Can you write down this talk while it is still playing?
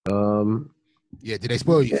Yeah, did they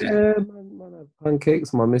spoil you? Yeah, man had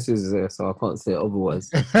pancakes. My missus is there, so I can't say otherwise.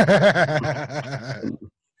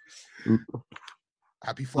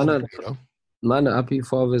 Happy Father's Day, though. Man, happy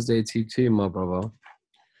Father's Day to you too, my brother.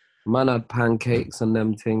 Man had pancakes and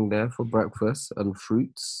them thing there for breakfast and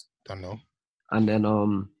fruits. Don't know. And then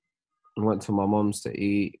went to my mum's to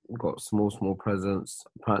eat, got small presents.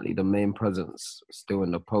 Apparently the main presents still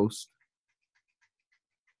in the post.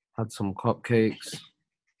 Had some cupcakes.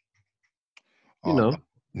 You know.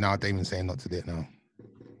 Now Damon's saying not to do it now.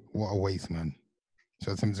 What a waste, man.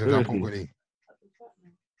 So it's time to Seriously. jump on quickly.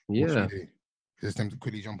 Yeah. What should we do? It's time to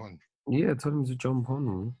quickly jump on. Yeah, tell him to jump on.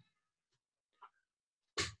 Man.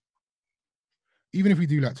 Even if we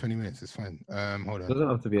do like 20 minutes, it's fine. Hold on. It doesn't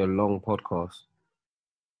have to be a long podcast.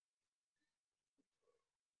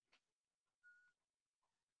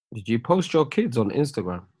 Did you post your kids on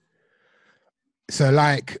Instagram? So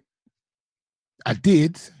like, I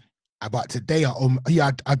did, but today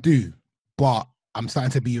I do, but I'm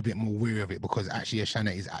starting to be a bit more wary of it because actually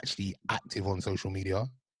Ashana is actually active on social media.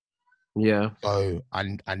 Yeah. So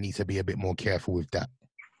I need to be a bit more careful with that.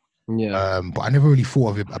 Yeah. But I never really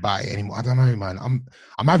thought about it anymore. I don't know, man.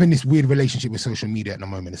 I'm having this weird relationship with social media at the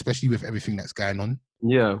moment, especially with everything that's going on.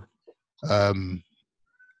 Yeah.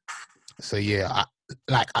 So yeah,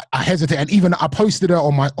 I hesitate, and even I posted it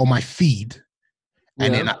on my feed,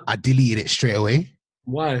 and then I deleted it straight away.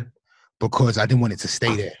 Why? Because I didn't want it to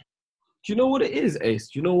stay there. Do you know what it is, Ace?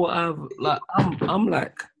 Do you know what I'm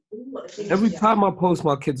like? Every time I post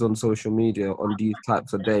my kids on social media on these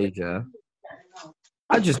types of days, yeah,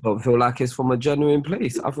 I just don't feel like it's from a genuine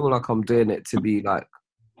place. I feel like I'm doing it to be like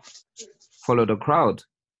follow the crowd.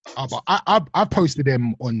 But I posted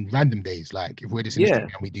them on random days, like if we're just in the studio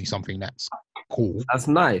and we do something that's cool. That's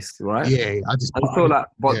nice, right? Yeah, I feel like,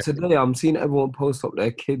 but today I'm seeing everyone post up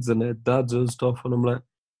their kids and their dads and stuff, and I'm like,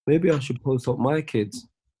 maybe I should post up my kids.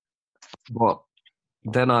 But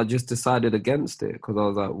then I just decided against it because I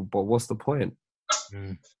was like, but what's the point?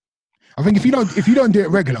 I think if you don't do it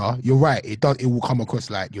regular, you're right. It will come across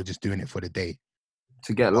like you're just doing it for the day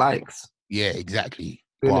to get likes. Yeah, exactly.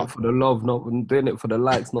 Doing it for the love, not doing it for the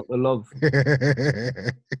likes, not the love.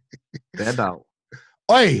 Dead out.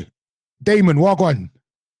 Oi, Damon, Wagwan.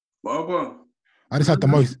 Wagwan. I just had the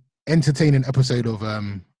most entertaining episode of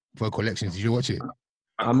Vocal Elections. Did you watch it?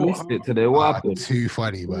 I missed it today. What happened? Too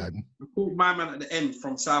funny, man. I called my man at the end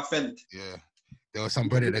from Southend. Yeah. There was some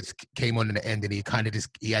brother that came on in the end and he kind of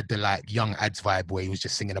he had the like young ads vibe where he was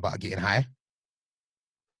just singing about getting high.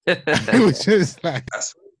 It was just like...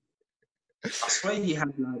 I swear he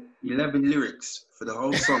had like 11 lyrics for the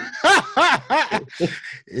whole song.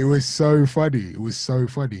 It was so funny. It was so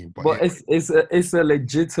funny. But it's a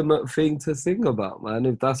legitimate thing to sing about, man.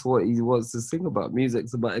 If that's what he wants to sing about.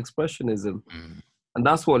 Music's about expressionism. And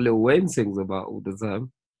that's what Lil Wayne sings about all the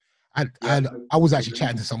time. And I was actually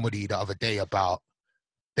chatting to somebody the other day about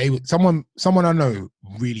someone I know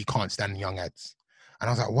really can't stand young ads. And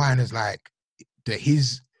I was like, why? And it's like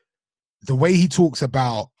the way he talks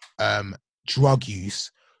about drug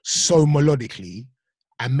use so melodically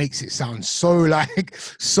and makes it sound so like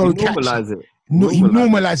so catchy. He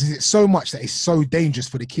normalizes it so much that it's so dangerous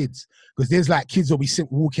for the kids, because there's like kids will be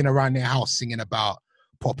walking around their house singing about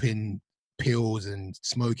popping pills and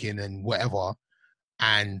smoking and whatever,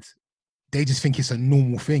 and they just think it's a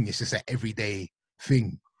normal thing. It's just an everyday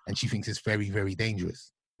thing, and she thinks it's very, very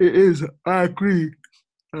dangerous. It is. I agree.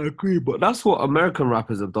 But that's what American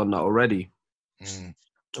rappers have done that already.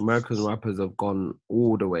 American rappers have gone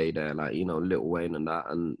all the way there, like, you know, Lil Wayne and that,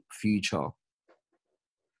 and Future.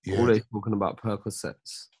 Yeah. All they talking about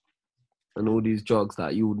Percocets and all these drugs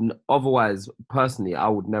that you would otherwise, personally, I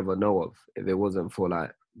would never know of if it wasn't for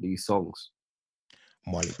like these songs.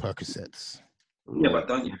 Molly Percocets. Yeah, but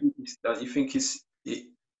don't you think it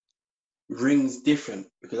rings different?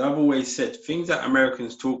 Because I've always said things that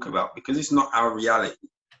Americans talk about, because it's not our reality.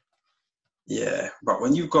 Yeah, but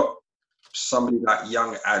when you've got somebody like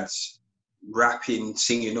Young Ads rapping,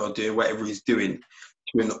 singing, or doing whatever he's doing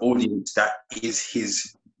to an audience that is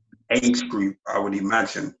his age group, I would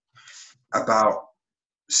imagine, about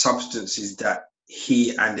substances that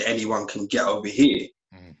he and anyone can get over here,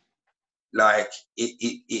 like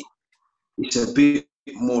it's a bit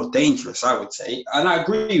more dangerous, I would say. And I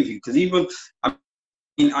agree with you, because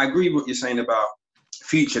I agree with what you're saying about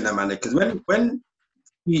Future and them, man, because when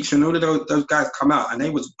Future and all of those guys come out and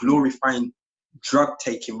they was glorifying drug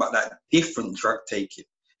taking, but that different drug taking.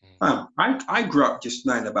 I grew up just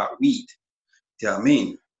knowing about weed. Do you know what I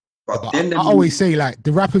mean? But then I always say, like,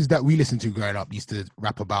 the rappers that we listened to growing up used to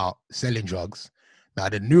rap about selling drugs. Now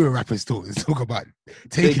the newer rappers talk about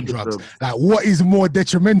taking drugs. Like, what is more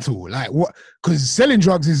detrimental? Like, what? Because selling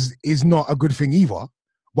drugs is not a good thing either.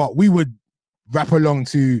 But we would rap along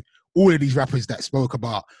to all of these rappers that spoke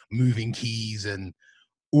about moving keys and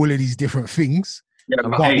all of these different things. Yeah,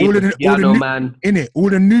 but all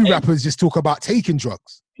the new rappers just talk about taking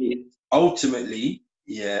drugs. Ultimately,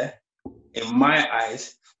 yeah, in my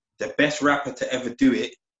eyes, the best rapper to ever do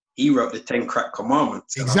it, he wrote the 10 Crack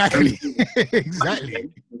Commandments. Exactly.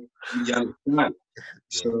 Exactly. You understand?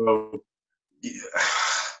 So, yeah.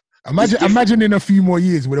 Imagine in a few more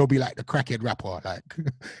years where they'll be like the crackhead rapper. Like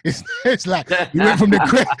it's like we went from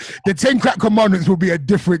the 10 Crack Commandments will be a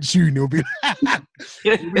different tune. It'll be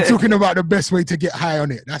we're talking about the best way to get high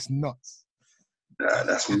on it. That's nuts.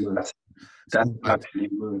 That's mad. That's actually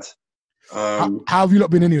mad. How have you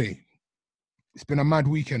lot been anyway? It's been a mad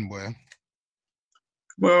weekend, boy.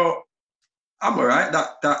 Well, I'm alright.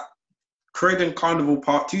 That Croydon Carnival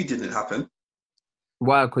Part 2 didn't happen.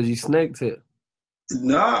 Why? Because you snaked it.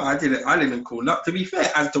 No, I didn't call. Not to be fair,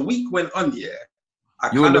 as the week went on, you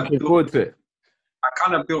were looking forward to it. I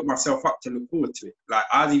kind of built myself up to look forward to it. Like,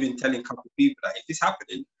 I was even telling a couple of people that if it's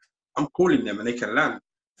happening, I'm calling them and they can land.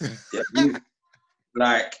 Yeah,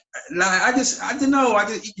 like I don't know. I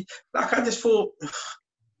just thought,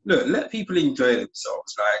 look, let people enjoy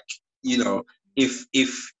themselves. Like, you know, if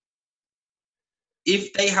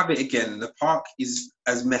they have it again, the park is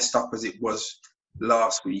as messed up as it was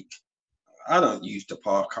last week. I don't use the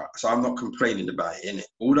park, so I'm not complaining about it, innit?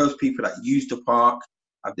 All those people that use the park,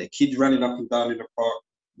 have their kids running up and down in the park,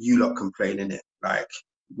 you lot complaining it. Like,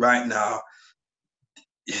 right now,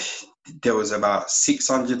 there was about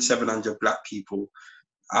 600, 700 black people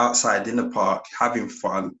outside in the park having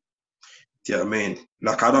fun. Do you know what I mean?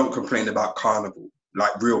 Like, I don't complain about carnival,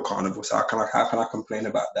 like real carnival, so how can I complain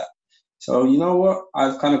about that? So, you know what?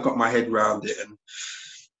 I've kind of got my head around it, and,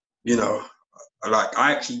 you know, like,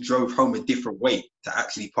 I actually drove home a different way to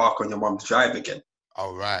actually park on your mum's drive again.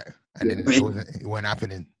 Oh, right. And then it wasn't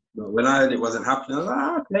happening. When I heard it wasn't happening, I was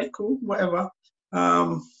like, okay, cool, whatever.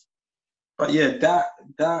 But yeah, that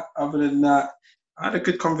other than that, I had a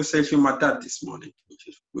good conversation with my dad this morning,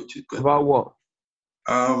 which is good. About what?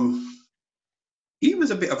 He was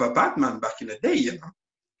a bit of a bad man back in the day, you know.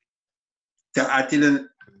 That I didn't,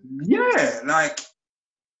 like,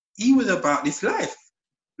 he was about this life.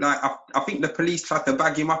 Like, I think the police tried to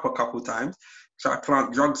bag him up a couple of times, tried to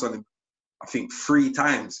plant drugs on him, I think 3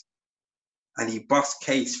 times. And he bust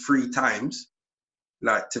case 3 times,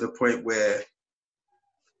 like, to the point where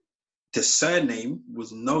the surname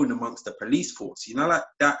was known amongst the police force. You know, like,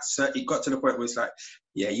 it got to the point where it's like,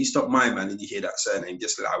 yeah, you stop my man and you hear that surname,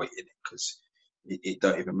 just allow it in it, because it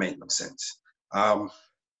don't even make no sense. And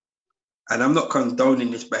I'm not condoning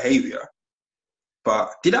this behavior,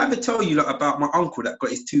 but did I ever tell you about my uncle that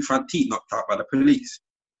got his 2 front teeth knocked out by the police?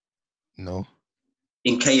 No.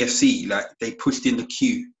 In KFC, like, they pushed in the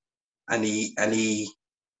queue, and he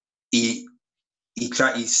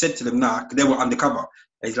said to them, nah, they were undercover.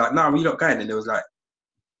 And he's like, nah, we not going. And they was like,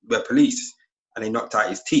 we're police. And they knocked out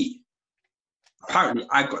his teeth. Apparently,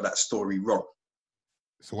 I got that story wrong.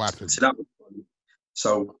 So what happened? So that was funny.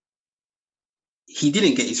 So he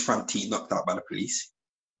didn't get his front teeth knocked out by the police.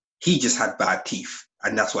 He just had bad teeth,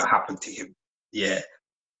 and that's what happened to him. Yeah.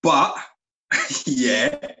 But,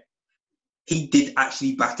 yeah, he did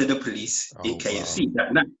actually batter the police in KFC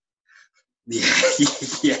that night. Yeah.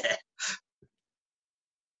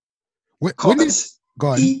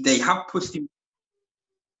 They have pushed him.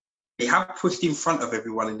 They have pushed in front of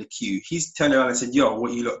everyone in the queue. He's turned around and said, yo,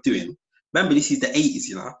 what are you lot doing? Remember, this is the 80s,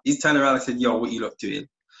 you know? He's turned around and said, yo, what are you lot doing?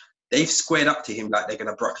 They've squared up to him like they're going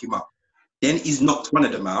to bruck him up. Then he's knocked one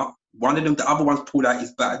of them out. One of them, the other one's pulled out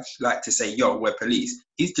his badge, like to say, yo, we're police.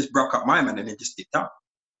 He's just bruck up my man and then just dipped out.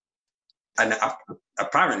 And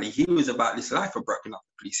apparently he was about this life of brucking up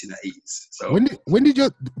the police in the 80s. So when did your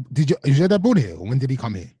dad born here, or when did he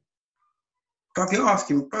come here? Bruv, you're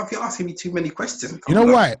asking me too many questions. You know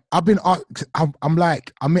why? I'm at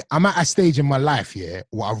a stage in my life, yeah,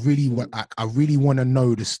 where I really want to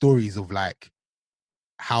know the stories of, like,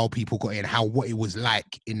 how people got in, what it was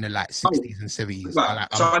like in the, like, 60s and 70s.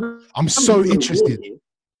 I'm so interested.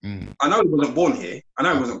 I know he wasn't born here.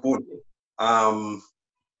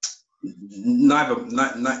 Neither of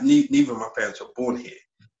my parents were born here.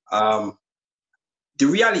 The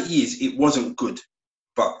reality is, it wasn't good.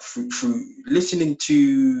 But through listening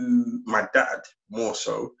to my dad more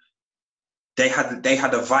so, they had a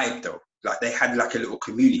vibe though. Like, they had like a little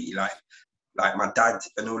community. Like my dad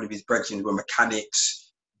and all of his brethren were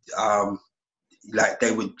mechanics. like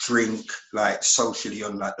they would drink like socially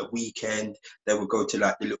on like the weekend. They would go to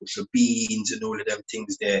like the little shebeens and all of them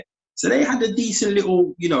things there. So they had a decent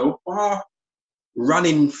little, you know, bar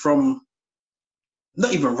running from,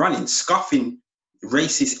 not even running, scuffing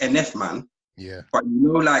racist NF man. Yeah. But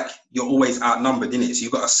you know, like you're always outnumbered, innit? So you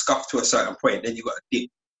got to scuff to a certain point, then you got to dip.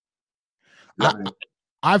 Like,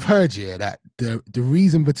 I've heard, yeah, that the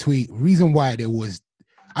reason why there was,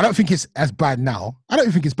 I don't think it's as bad now. I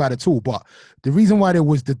don't think it's bad at all. But the reason why there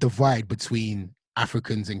was the divide between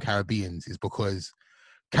Africans and Caribbeans is because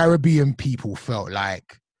Caribbean people felt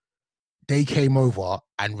like they came over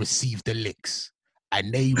and received the licks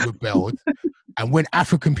and they rebelled. And when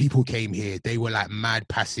African people came here, they were like mad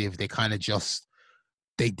passive. They kind of just,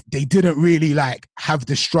 they didn't really like have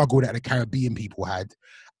the struggle that the Caribbean people had.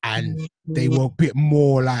 And they were a bit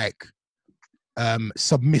more like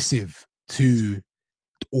submissive to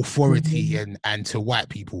authority and to white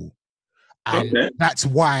people. And that's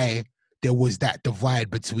why there was that divide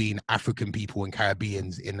between African people and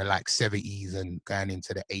Caribbeans in the like 70s and going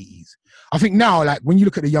into the 80s. I think now, like when you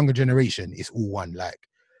look at the younger generation, it's all one. Like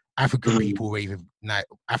African people wave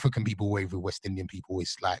with West Indian people.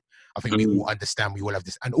 It's like, I think we all understand, we all have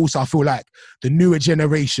this. And also I feel like the newer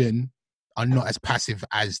generation are not as passive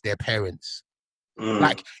as their parents.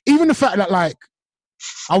 Like even the fact that like,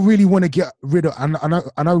 I really want to get rid of,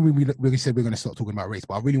 I know we said we're going to start talking about race,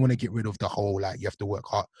 but I really want to get rid of the whole, like, you have to work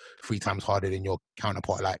 3 times harder than your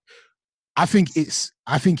counterpart. Like, I think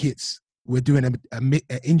we're doing an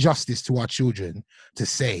injustice to our children to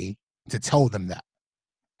tell them that.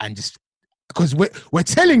 And just, because we're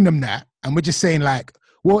telling them that, and we're just saying like,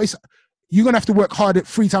 well, you're going to have to work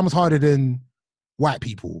 3 times harder than white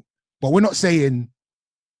people. But we're not saying,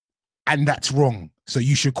 and that's wrong, so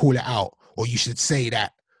you should call it out. Or you should say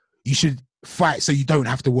that you should fight so you don't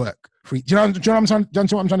have to work. Do you know what I'm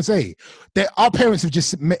trying to say? That our parents have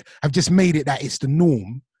just made it that it's the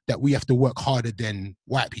norm that we have to work harder than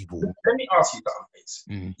white people. Let me ask you that,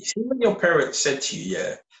 You see, when your parents said to you,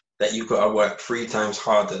 yeah, that you've got to work 3 times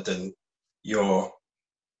harder than your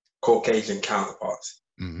Caucasian counterparts,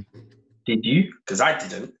 did you? Because I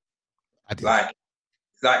didn't. I did. Like,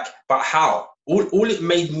 but how? All it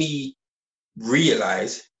made me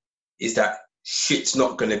realize is that shit's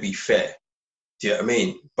not going to be fair. Do you know what I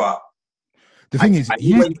mean? But the thing is,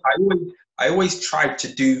 I always tried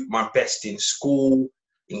to do my best in school,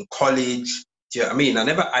 in college. Do you know what I mean?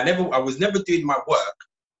 I was never doing my work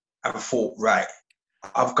and thought, right,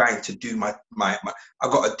 I'm going to do I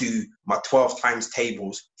got to do my 12 times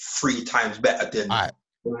tables 3 times better than. All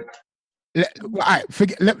right.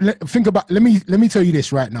 Think about. Let me tell you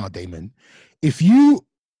this right now, Damon. If you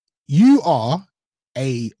are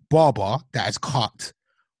a barber that has cut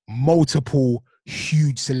multiple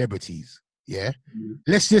huge celebrities, yeah.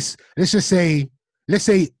 Let's say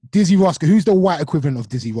Dizzy Rascal. Who's the white equivalent of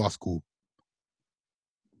Dizzy Rascal?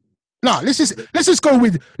 No, let's just go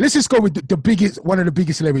with the biggest, one of the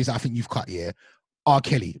biggest celebrities I think you've cut, yeah. R.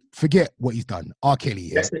 Kelly. Forget what he's done. R.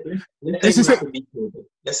 Kelly, yeah. Let's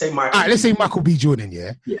say Michael B. Jordan,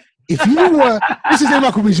 yeah. If you were, let's just say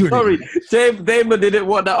Michael B. Jordan. Sorry, Damon didn't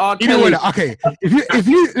want the R. Kelly. Okay, if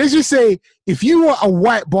you let's just say if you were a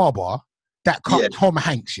white barber that cut Tom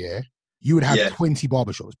Hanks, yeah, you would have 20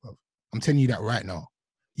 barbershops, bro. I'm telling you that right now.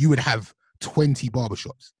 You would have 20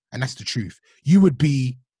 barbershops, and that's the truth. You wouldn't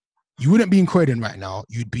be in Croydon right now.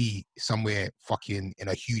 You'd be somewhere fucking in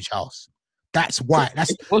a huge house. That's why.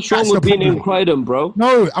 What's wrong with being in Croydon, bro?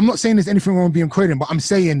 No, I'm not saying there's anything wrong with being in Croydon, but I'm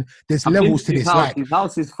saying there's levels to this. His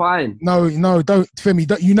house is fine. No, don't,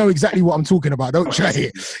 Femi. You know exactly what I'm talking about. Don't try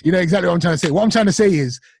it. You know exactly what I'm trying to say. What I'm trying to say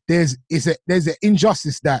is there's an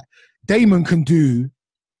injustice that Damon can do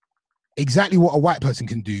exactly what a white person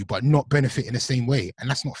can do, but not benefit in the same way, and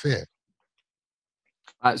that's not fair.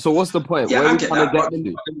 All right, so what's the point? Yeah, Where are we trying to get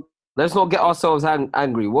to? Let's not get ourselves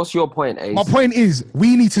angry. What's your point, Ace? My point is,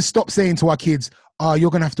 we need to stop saying to our kids, you're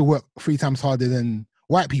going to have to work 3 times harder than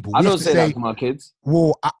white people. I don't say that to my kids.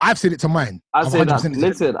 Well, I've said it to mine. I say that.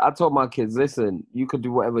 Listen, I told my kids, listen, you can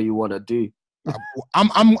do whatever you want to do. I'm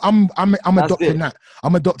adopting that.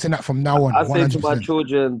 I'm adopting that from now on. I say to my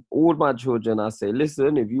children, all my children, I say,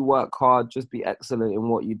 listen, if you work hard, just be excellent in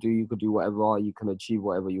what you do. You can do whatever, you can achieve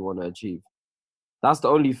whatever you want to achieve. That's the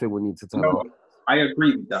only thing we need to tell them. I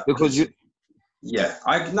agree with that. Because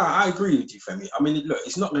I agree with you, Femi. I mean, look,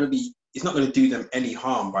 it's not going to do them any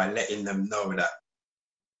harm by letting them know that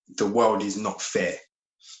the world is not fair.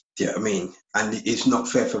 Do you know what I mean? And it's not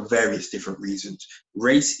fair for various different reasons.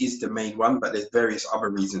 Race is the main one, but there's various other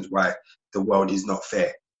reasons why the world is not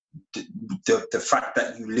fair. The fact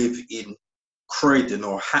that you live in Croydon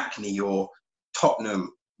or Hackney or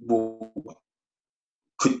Tottenham will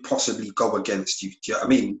could possibly go against you. Do you know what I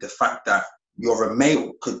mean? The fact that you're a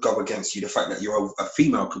male could go against you. The fact that you're a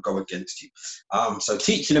female could go against you. So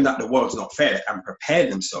teaching them that the world's not fair and prepare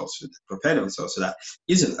themselves for that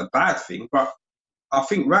isn't a bad thing. But I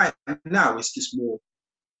think right now it's just more,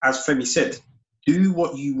 as Femi said, do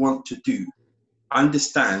what you want to do.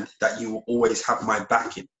 Understand that you will always have my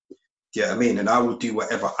backing. Do you know what I mean? And I will do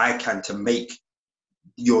whatever I can to make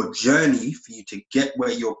your journey for you to get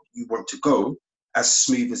where you want to go as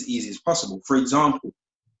smooth, as easy as possible. For example,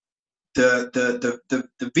 the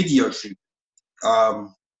video shoot. I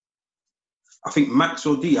think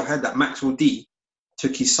Maxwell D. I heard that Maxwell D.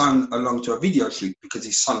 took his son along to a video shoot because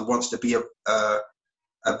his son wants to be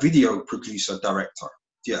a video producer, director.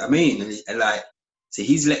 Do you know what I mean? And like, so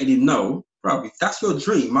he's letting him know, bro, if that's your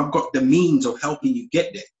dream, I've got the means of helping you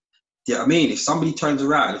get there. Do you know what I mean? If somebody turns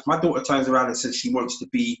around, if my daughter turns around and says she wants to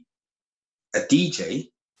be a DJ,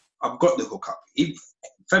 I've got the hookup.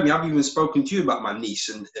 Femi, I've even spoken to you about my niece,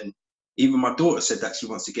 and even my daughter said that she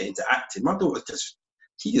wants to get into acting. My daughter just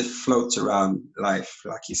floats around life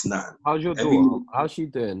like it's nothing. How's your daughter? How's she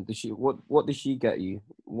doing? What did she get you?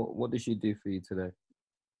 What did she do for you today?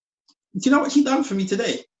 Do you know what she done for me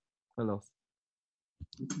today? Hello.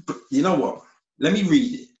 You know what? Let me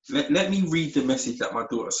read it. Let me read the message that my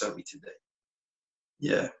daughter sent me today.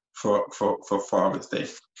 Yeah, for Father's Day.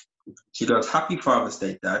 She goes, "Happy Father's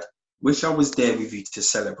Day, Dad. Wish I was there with you to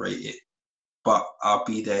celebrate it, but I'll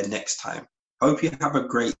be there next time. Hope you have a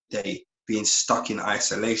great day being stuck in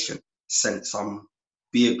isolation." Sent some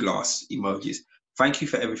beer glass emojis. "Thank you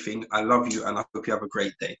for everything. I love you and I hope you have a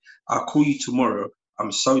great day. I'll call you tomorrow.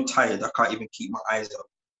 I'm so tired I can't even keep my eyes up."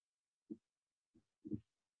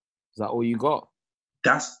 Is that all you got?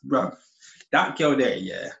 That's, bro, that girl there,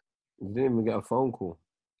 yeah. You didn't even get a phone call.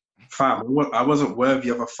 Fam, I wasn't worthy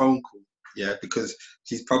of a phone call, yeah, because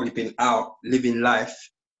she's probably been out living life,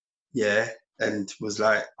 yeah, and was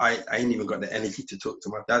like, I ain't even got the energy to talk to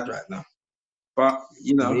my dad right now. But,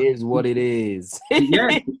 you know. It is what it is.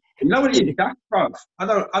 Yeah, you know what it is? That's rough. I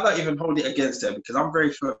don't even hold it against her because I'm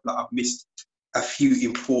very sure that I've missed a few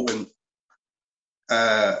important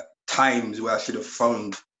times where I should have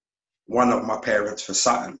phoned one of my parents for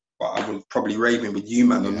something, but I was probably raving with you,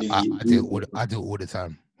 man. Yeah, I do it all the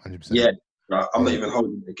time, 100%. Yeah, right. I'm not even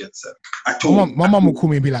holding it against her at all. My mum will call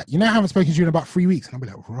me and be like, "You know, I haven't spoken to you in about 3 weeks," and I'll be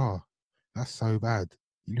like, "Raw, that's so bad."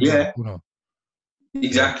 Yeah,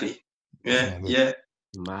 exactly. Yeah.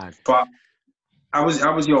 Mad. But how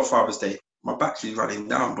was your Father's Day? My battery's running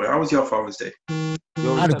down, but how was your Father's Day?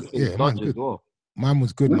 Mine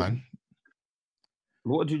was good, man.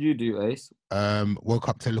 What did you do, Ace? Woke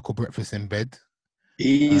up to a little breakfast in bed.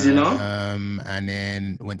 Easy enough. And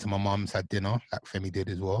then went to my mum's, had dinner, like Femi did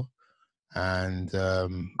as well. And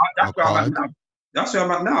that's where I'm at now. That's where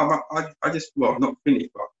I'm at now. I just, well, not finished,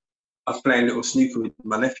 but I was playing a little snooker with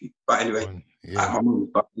my nephew. But anyway, at my mum's.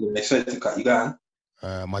 But anyway, sorry to cut you down.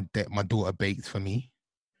 My daughter baked for me.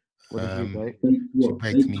 What did you bake? She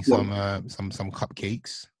baked me some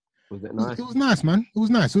cupcakes. Was it nice? It was nice, man. It was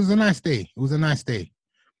nice. It was a nice day.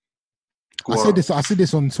 Wow. I said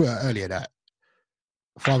this on Twitter earlier that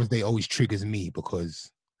Father's Day always triggers me because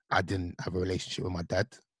I didn't have a relationship with my dad.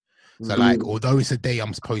 So like, although it's a day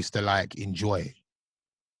I'm supposed to like enjoy,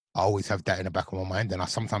 I always have that in the back of my mind. And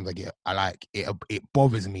it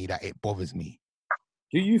bothers me that it bothers me.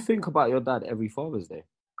 Do you think about your dad every Father's Day?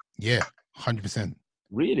 Yeah, 100%.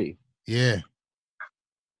 Really? Yeah.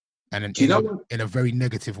 And in a very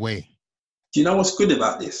negative way. Do you know what's good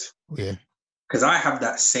about this? Yeah. Because I have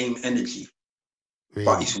that same energy, really?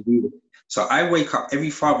 But it's weird. So I wake up every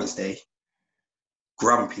Father's Day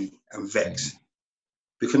grumpy and vexed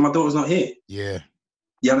because my daughter's not here. Yeah.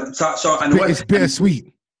 Yeah. So it's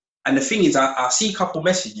bittersweet. And the thing is, I see a couple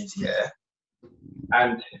messages, yeah,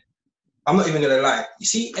 and I'm not even gonna lie. You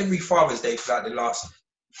see, every Father's Day for like the last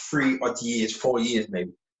 4 years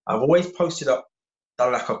maybe, I've always done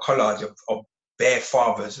like a collage of bare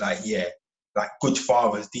fathers, like good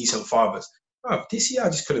fathers, decent fathers. Oh, this year I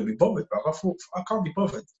just couldn't be bothered, bro. I thought I can't be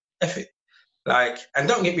bothered. F it. Like, and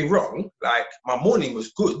don't get me wrong, like my morning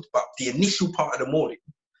was good, but the initial part of the morning,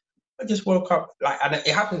 I just woke up and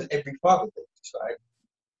it happens every Father's Day. It's like,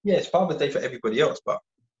 yeah, it's Father's Day for everybody else, and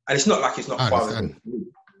it's not like it's not Father's Day for me.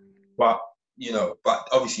 But but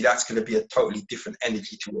obviously that's going to be a totally different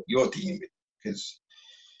energy to what you're dealing with because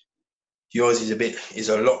yours is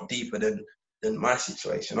a lot deeper than my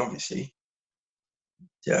situation, obviously.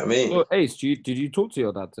 Do you know what I mean? Well, Ace, did you talk to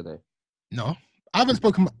your dad today? No, I haven't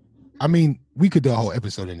spoken. I mean, we could do a whole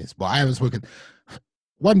episode in this, but I haven't spoken.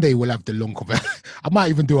 One day we'll have the long conversation. I might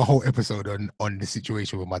even do a whole episode on the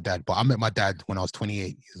situation with my dad. But I met my dad when I was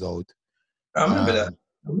 28 years old. I remember that.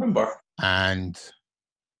 I remember. And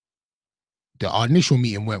our initial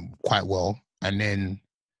meeting went quite well, and then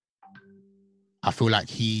I feel like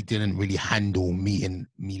he didn't really handle meeting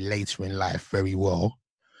me later in life very well,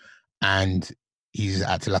 and he's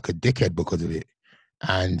acted like a dickhead because of it.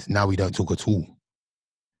 And now we don't talk at all.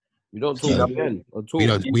 You don't talk again at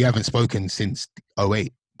all. We haven't spoken since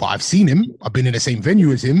 2008. But I've seen him. I've been in the same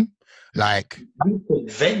venue as him. Like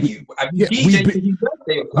venue.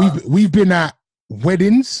 We've been at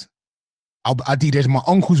weddings. I DJed my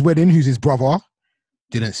uncle's wedding, who's his brother.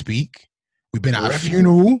 Didn't speak. We've been at a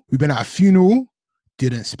funeral.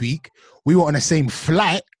 Didn't speak. We were on the same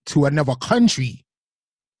flight to another country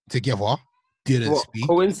together. Didn't speak.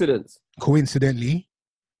 Coincidentally.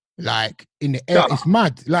 Like, in the air, it's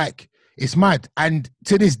mad. Like, it's mad. And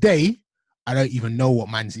to this day, I don't even know what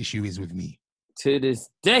man's issue is with me. To this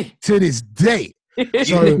day. So, do you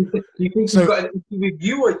think he's got an issue with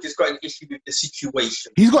you, or just got an issue with the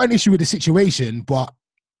situation? He's got an issue with the situation, but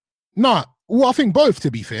I think both,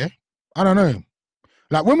 to be fair. I don't know.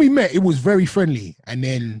 Like, when we met, it was very friendly. And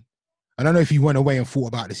then, I don't know if he went away and thought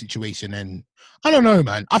about the situation. And I don't know,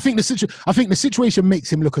 man. I think the situation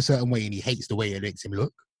makes him look a certain way, and he hates the way it makes him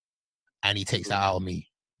look. And he takes that out of me.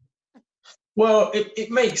 Well,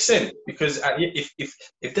 it makes sense, because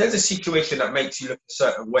if there's a situation that makes you look a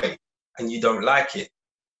certain way and you don't like it,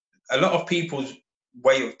 a lot of people's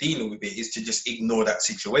way of dealing with it is to just ignore that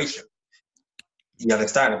situation. You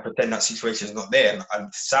understand? And pretend that situation is not there.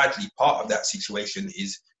 And sadly, part of that situation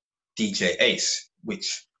is DJ Ace,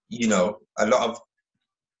 which, a lot of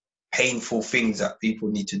painful things that people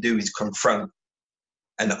need to do is confront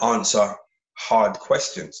and answer hard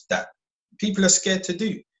questions that people are scared to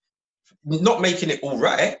do. Not making it all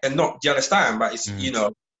right, and not, do you understand? But it's,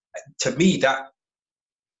 to me, that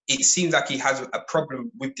it seems like he has a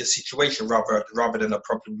problem with the situation rather than a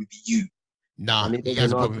problem with you. Nah, he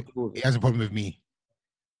has a problem. He has a problem with me.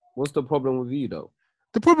 What's the problem with you, though?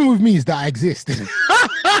 The problem with me is that I exist.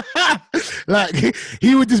 Like,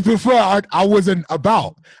 he would just prefer I wasn't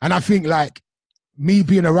about. And I think, like, me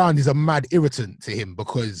being around is a mad irritant to him,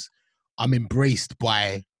 because I'm embraced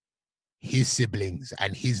by his siblings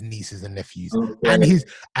and his nieces and nephews,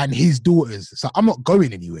 and his daughters. So I'm not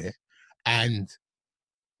going anywhere. And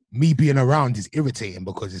me being around is irritating,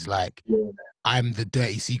 because it's like, I'm the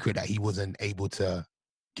dirty secret that he wasn't able to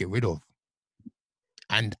get rid of.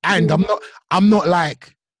 And I'm not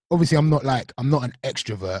like, obviously I'm not an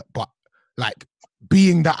extrovert, but like,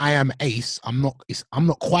 being that I am Ace, I'm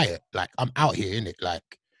not quiet. Like, I'm out here, innit? Like,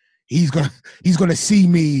 he's gonna see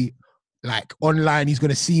me, like, online. He's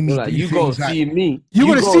gonna see me. Like, you gonna see me. You're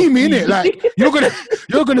gonna see me, innit? Like,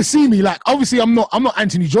 you're gonna see me. Like, obviously I'm not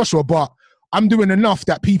Anthony Joshua, but I'm doing enough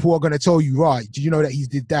that people are gonna tell you, right, did you know that he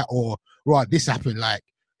did that, or right, this happened? Like,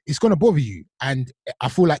 it's gonna bother you. And I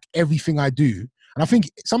feel like everything I do, and I think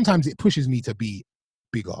sometimes it pushes me to be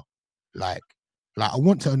bigger. Like I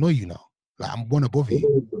want to annoy you now. Like, I want to bother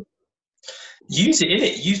you. Use it,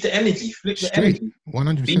 innit? Use the energy. Flip the energy.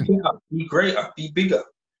 100%. Be better, be greater, be bigger.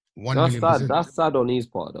 1,000,000%. That's sad on his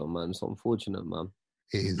part, though, man. It's unfortunate, man.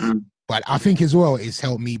 It is. But I think as well, it's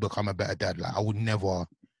helped me become a better dad. Like, I would never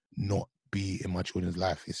not be in my children's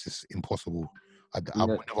life. It's just impossible.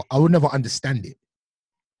 I would never understand it.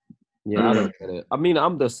 Yeah, I don't get it. I mean,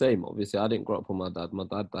 I'm the same. Obviously, I didn't grow up with my dad. My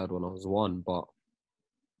dad died when I was 1, but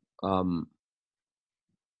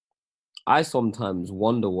I sometimes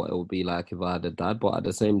wonder what it would be like if I had a dad, but at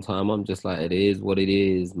the same time, I'm just like, it is what it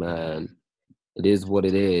is, man. It is what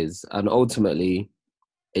it is. And ultimately,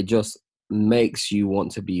 it just makes you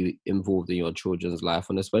want to be involved in your children's life.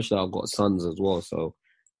 And especially, I've got sons as well, so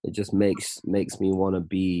it just makes me want to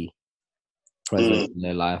be present in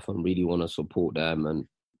their life and really want to support them and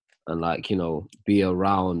like, you know, be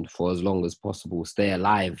around for as long as possible, stay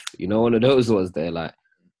alive. You know, one of those ones there, like,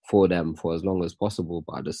 for them for as long as possible.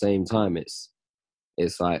 But at the same time, it's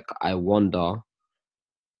like, I wonder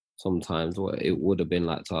sometimes what it would have been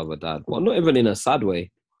like to have a dad. Well, not even in a sad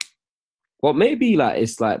way, but maybe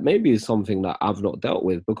it's something that I've not dealt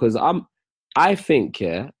with, because I think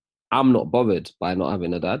I'm not bothered by not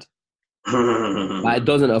having a dad. Like, it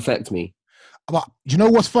doesn't affect me. But you know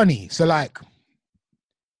what's funny? So, like,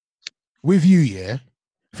 with you,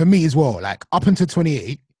 for me as well, like, up until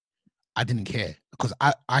 28, I didn't care, because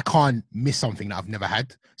I can't miss something that I've never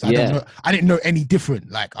had. So I didn't know any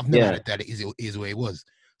different. Like, I've never had a dad. It is where it was.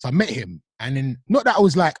 So I met him, and then not that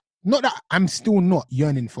I'm still not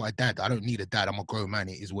yearning for a dad. I don't need a dad. I'm a grown man.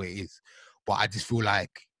 It is where it is. But I just feel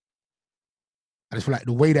like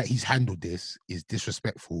the way that he's handled this is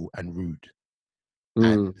disrespectful and rude.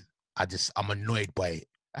 And I'm annoyed by it.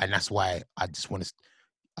 And that's why I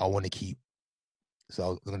want to keep So I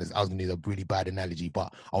was gonna use a really bad analogy,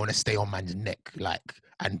 but I want to stay on man's neck, like,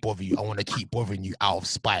 and bother you. I want to keep bothering you out of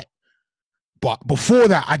spite. But before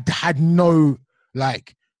that, I had no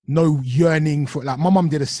yearning for, like, my mum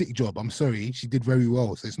did a sick job. I'm sorry, she did very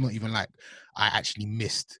well. So it's not even like I actually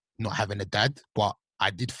missed not having a dad, but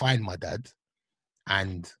I did find my dad,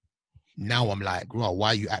 and now I'm like, bro, why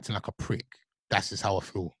are you acting like a prick? That's just how I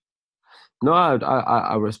feel. No,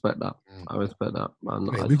 I respect that. I respect that.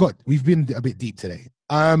 Mate, we've been a bit deep today.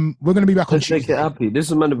 We're gonna be back on Tuesday. Let's make it happy. This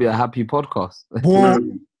is meant to be a happy podcast. Well,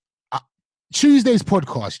 Tuesday's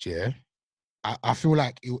podcast, yeah. I feel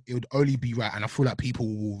like it would only be right, and I feel like people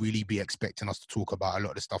will really be expecting us to talk about a lot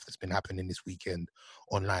of the stuff that's been happening this weekend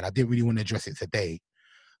online. I didn't really want to address it today,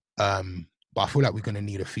 but I feel like we're gonna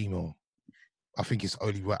need a female. I think it's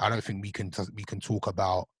only right. I don't think we can talk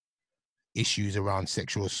about issues around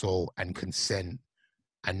sexual assault and consent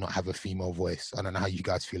and not have a female voice. I don't know how you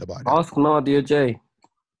guys feel about that. Ask Nadia J.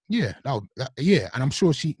 Yeah, yeah, and I'm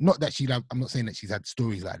sure I'm not saying that she's had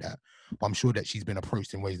stories like that, but I'm sure that she's been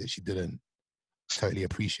approached in ways that she didn't totally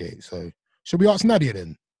appreciate. So, should we ask Nadia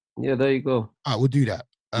then? Yeah, there you go. All right, we'll do that.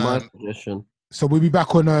 My suggestion. So we'll be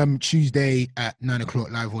back on Tuesday at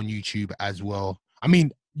 9:00 live on YouTube as well. I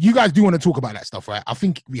mean, you guys do want to talk about that stuff, right? I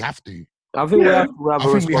think we have to. I think we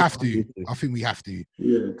have to.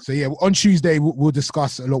 Yeah. So yeah, on Tuesday we'll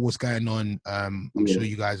discuss a lot what's going on. I'm sure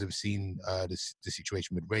you guys have seen the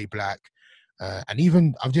situation with Ray Black, and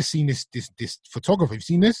even I've just seen this photographer. You've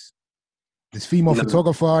seen this female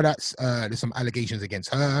photographer. That's there's some allegations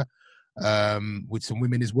against her, with some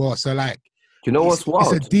women as well. So like, do you know what's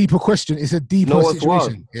wild? It's a deeper question. It's a deeper situation.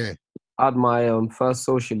 Wild? Yeah. I had my first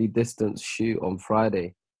socially distanced shoot on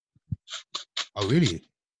Friday. Oh really?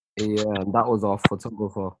 Yeah, and that was our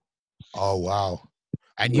photographer. Oh wow!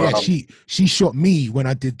 And yeah, she shot me when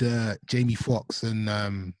I did the Jamie Foxx and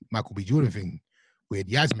Michael B. Jordan thing with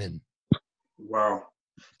Yasmin. Wow!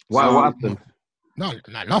 What happened? No,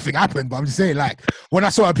 nothing happened. But I'm just saying, like, when I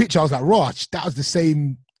saw her picture, I was like, "Roch, that was the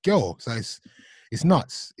same girl." So it's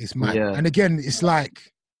nuts. It's mad. Yeah. And again, it's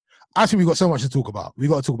like, I think we got so much to talk about. We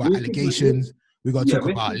got to talk about allegations. We got to talk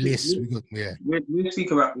about lists. We'll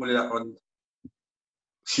speak about all of that on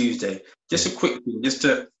Tuesday. Just a quick thing, just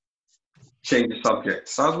to change the subject.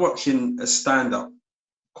 So I was watching a stand-up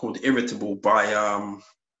called Irritable by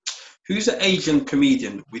who's the Asian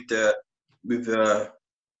comedian with the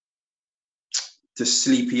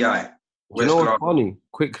sleepy eye. You know what's funny?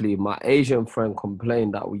 Quickly, my Asian friend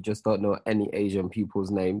complained that we just don't know any Asian people's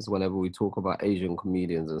names whenever we talk about Asian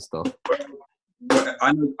comedians and stuff. But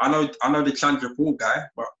I know the Chandra Paul guy,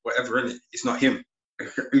 but whatever, innit? It's not him.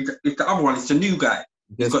 It's the other one. It's the new guy.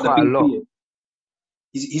 He's got the big beard.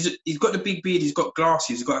 He's got the big beard. He's got glasses.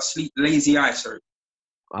 He's got a lazy eye. Sorry.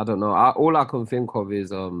 I don't know. All I can think of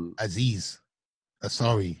is Aziz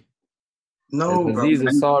Ansari. No, Aziz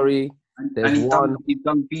Ansari. And he's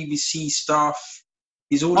done BBC stuff.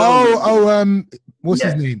 He's all what's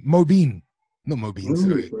his name? Mobeen. Not Mobeen,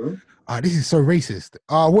 sorry. This is so racist.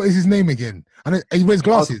 What is his name again? He wears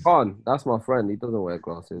glasses. Khan. That's my friend. He doesn't wear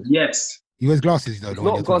glasses. Yes. He wears glasses though. It's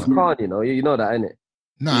not Gus Khan, you know. You know that, innit?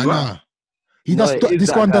 Nah. He does.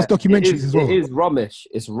 This one does documentaries as well. It is Ramesh.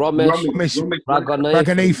 It's Ramesh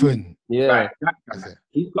Raghunathan. Yeah. Right.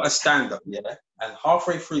 He's got a stand-up, yeah. And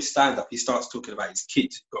halfway through stand-up, he starts talking about his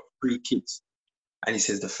kids. He's got 3 kids. And he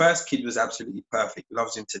says the first kid was absolutely perfect,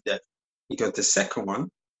 loves him to death. He goes, the second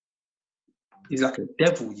one, he's like a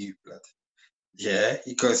devil, you blood. Yeah,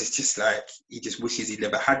 he goes, it's just like, he just wishes he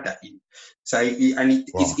never had that. So,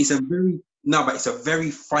 it's a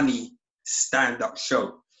very funny stand-up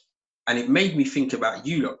show. And it made me think about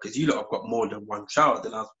you lot, because you lot have got more than one child.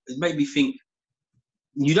 And it made me think,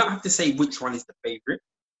 you don't have to say which one is the favourite,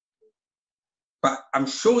 but I'm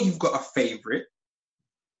sure you've got a favourite.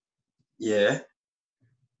 Yeah.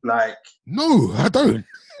 Like. No, I don't.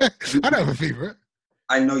 I don't have a favourite.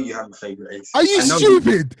 I know you have a favourite, Ace. Are you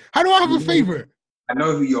stupid? How do I have a favourite? I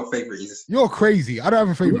know who your favourite is. You're crazy. I don't have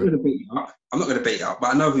a favourite. I'm not going to bait you up,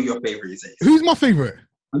 but I know who your favourite is, Ace. Who's my favourite?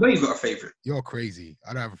 I know you've got a favourite. You're crazy.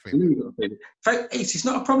 I don't have a favourite. I know you've got a favourite. Ace, it's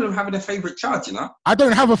not a problem having a favourite child, you know? I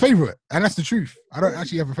don't have a favourite, and that's the truth. I don't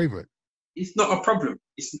actually have a favourite. It's not a problem.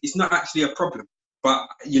 It's not actually a problem. But,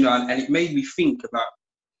 you know, and it made me think about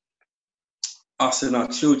us and our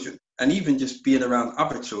children, and even just being around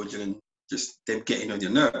other children and just them getting on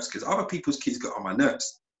your nerves, because other people's kids got on my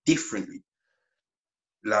nerves differently.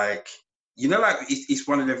 Like, you know, like it's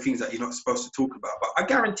one of the things that you're not supposed to talk about. But I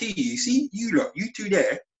guarantee you see, you two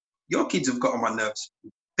there, your kids have got on my nerves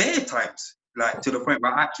bare times, like to the point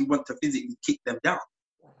where I actually want to physically kick them down.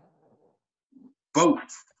 Both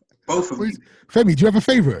of them. Femi, do you have a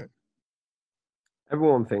favourite?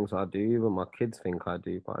 Everyone thinks I do. Even my kids think I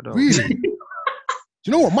do, but I don't. Really? Do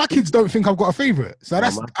you know what? My kids don't think I've got a favorite. So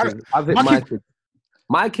that's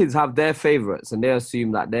my kids have their favorites, and they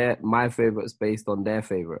assume that my favorites based on their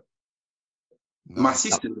favorite. My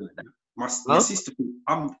sister, my sister,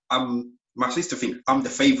 my sister thinks I'm the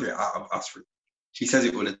favorite out of us three. She says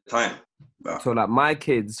it all the time. But... So like my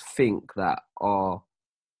kids think that,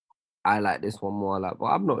 I like this one more. Like, but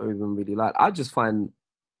I'm not even really like. I just find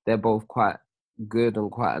they're both quite good and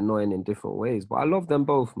quite annoying in different ways. But I love them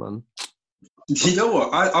both, man. You know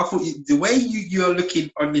what? I thought the way you're looking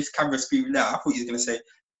on this camera screen now, I thought you were going to say,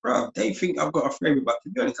 bro, they think I've got a favourite, but to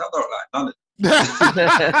be honest, I don't like none of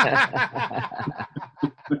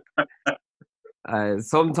them.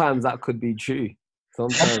 Sometimes that could be true.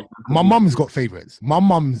 Sometimes my mum's got favourites. My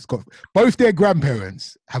mum's got both their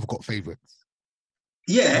grandparents have got favourites.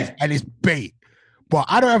 Yeah. And it's bait. But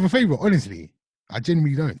I don't have a favourite, honestly. I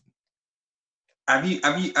genuinely don't. Have you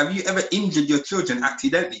ever injured your children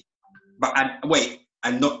accidentally?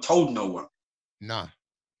 And not told no one? Nah.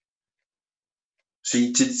 So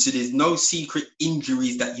there's no secret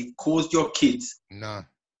injuries that you've caused your kids? Nah.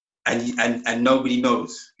 And nobody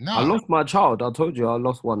knows? Nah. I lost my child. I told you I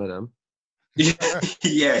lost one of them.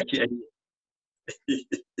 Yeah.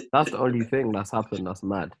 That's the only thing that's happened. That's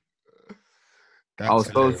mad. I was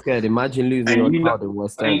so scared. Imagine losing your child in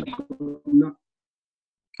West End.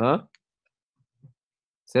 Huh?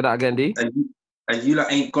 Say that again, D. And you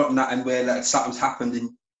like ain't got nothing where like something's happened and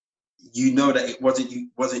you know that it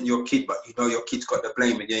wasn't your kid, but you know your kid's got the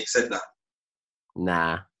blame and you ain't said that.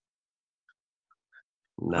 Nah.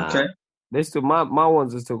 Okay. They still my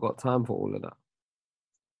ones have still got time for all of that.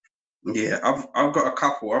 Yeah, I've got a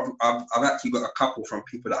couple. I've actually got a couple from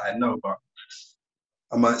people that I know, but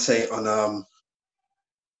I might say on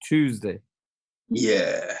Tuesday.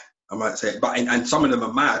 Yeah, I might say, but and some of them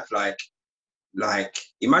are mad. Like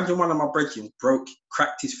imagine one of my brethren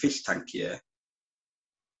cracked his fish tank. Yeah.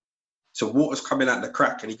 So water's coming out the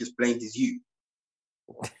crack, and he just blamed his you.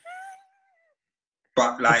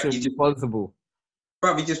 But like he's responsible.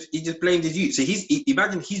 Bro, he just blamed his you. So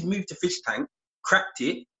imagine he's moved to fish tank, cracked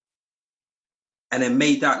it, and then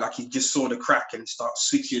made out like he just saw the crack and start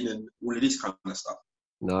switching and all of this kind of stuff.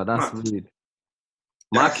 No, that's weird.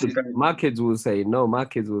 My kids will say no. My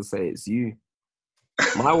kids will say it's you.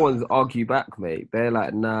 My ones argue back, mate. They're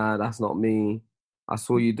like, nah, that's not me. I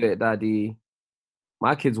saw you do it, daddy.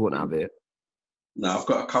 My kids wouldn't have it. No, I've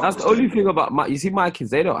got a couple. That's the only thing about my kids.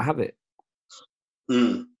 They don't have it.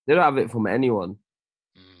 Mm. They don't have it from anyone.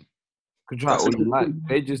 Could try all you like.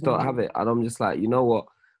 They just don't have it. And I'm just like, you know what?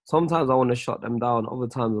 Sometimes I want to shut them down. Other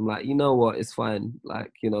times I'm like, you know what? It's fine.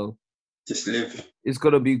 Like, you know. Just live. It's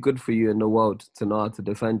got to be good for you in the world to know how to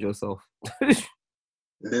defend yourself.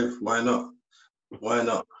 Live. Why not? Why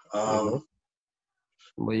not?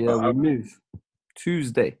 But yeah, we move.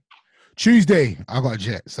 Tuesday, I got a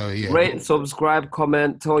jet. So yeah. Rate, subscribe,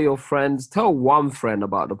 comment, tell your friends. Tell one friend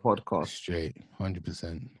about the podcast. Straight.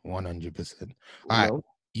 100%. 100%. All right.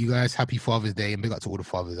 You guys, happy Father's Day and big up to all the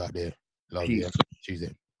fathers out there. Love you.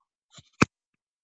 Tuesday.